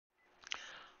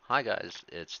Hi guys,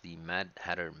 it's the Mad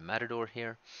Hatter Matador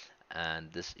here,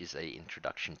 and this is a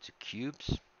introduction to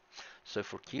cubes. So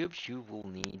for cubes, you will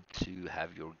need to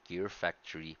have your gear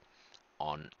factory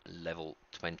on level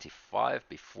 25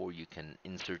 before you can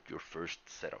insert your first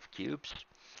set of cubes.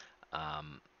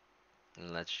 Um,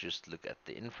 let's just look at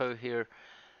the info here.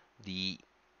 The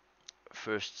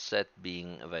first set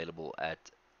being available at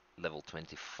level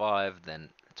 25, then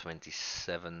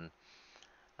 27,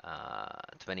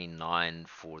 29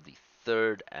 for the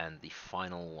third, and the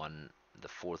final one, the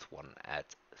fourth one,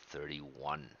 at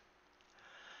 31.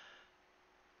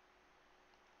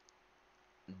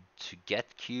 To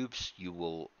get cubes, you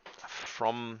will,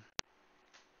 from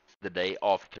the day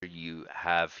after you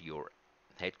have your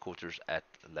headquarters at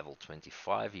level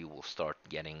 25, you will start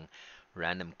getting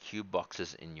random cube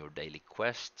boxes in your daily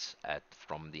quests at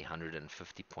from the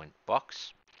 150 point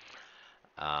box.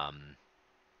 Um,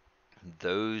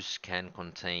 those can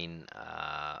contain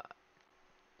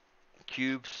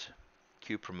cubes,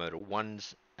 cube promoter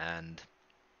ones, and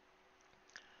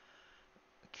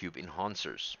cube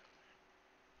enhancers,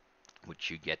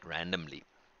 which you get randomly.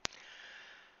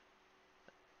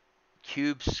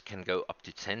 Cubes can go up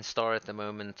to 10 star at the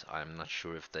moment. I'm not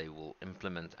sure if they will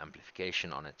implement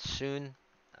amplification on it soon.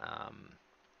 Um,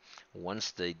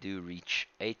 Once they do reach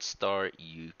 8 star,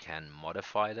 you can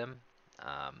modify them.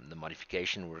 The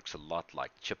modification works a lot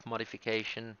like chip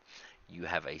modification. You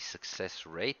have a success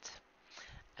rate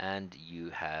and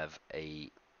you have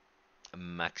a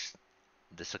max.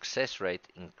 The success rate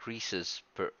increases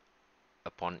per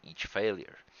upon each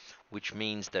failure, which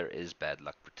means there is bad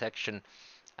luck protection.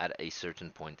 At a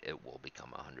certain point, it will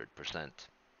become 100%.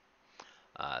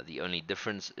 The only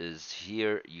difference is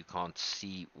here you can't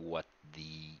see what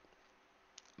the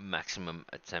maximum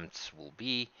attempts will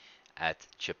be. At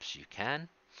chips you can,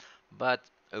 but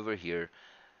over here,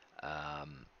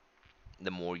 um,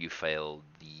 the more you fail,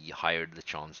 the higher the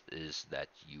chance is that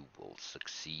you will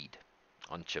succeed.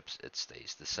 On chips, it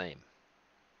stays the same.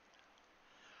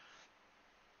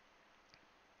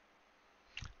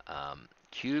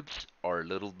 Cubes are a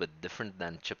little bit different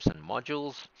than chips and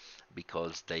modules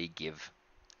because they give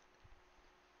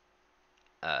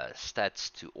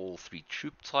stats to all three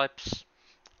troop types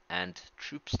and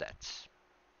troop stats.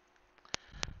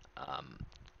 Um,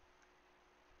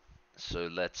 so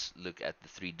let's look at the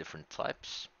three different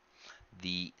types.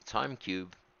 The time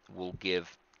cube will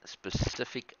give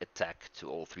specific attack to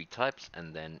all three types,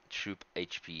 and then troop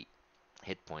HP,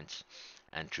 hit points,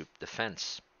 and troop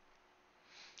defense.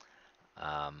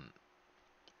 Um,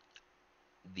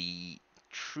 the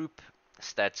troop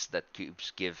stats that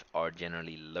cubes give are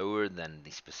generally lower than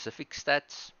the specific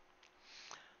stats.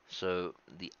 So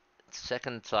the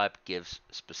second type gives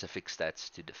specific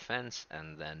stats to defense,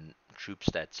 and then troop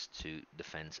stats to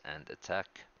defense and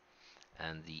attack.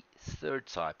 And the third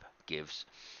type gives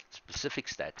specific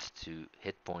stats to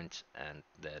hit points, and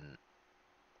then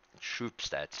troop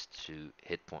stats to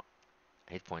hit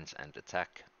points and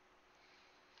attack.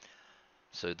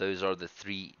 So those are the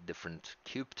three different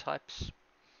cube types.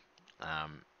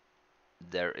 Um,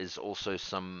 there is also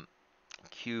some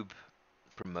cube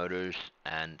promoters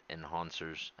and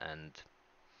enhancers and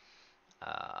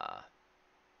uh,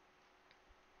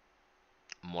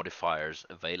 modifiers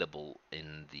available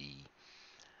in the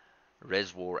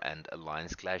Res War and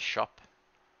Alliance Clash shop,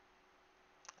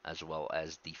 as well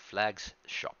as the Flags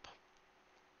shop.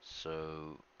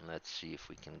 So let's see if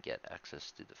we can get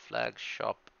access to the Flags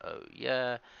shop. Oh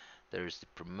yeah, there's the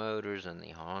promoters and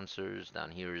the enhancers.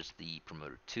 Down here is the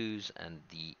promoter 2s and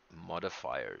the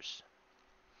modifiers.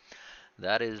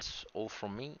 That is all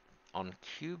from me on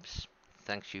cubes.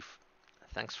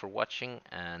 Thanks for watching,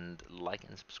 and like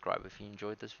and subscribe if you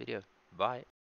enjoyed this video. Bye.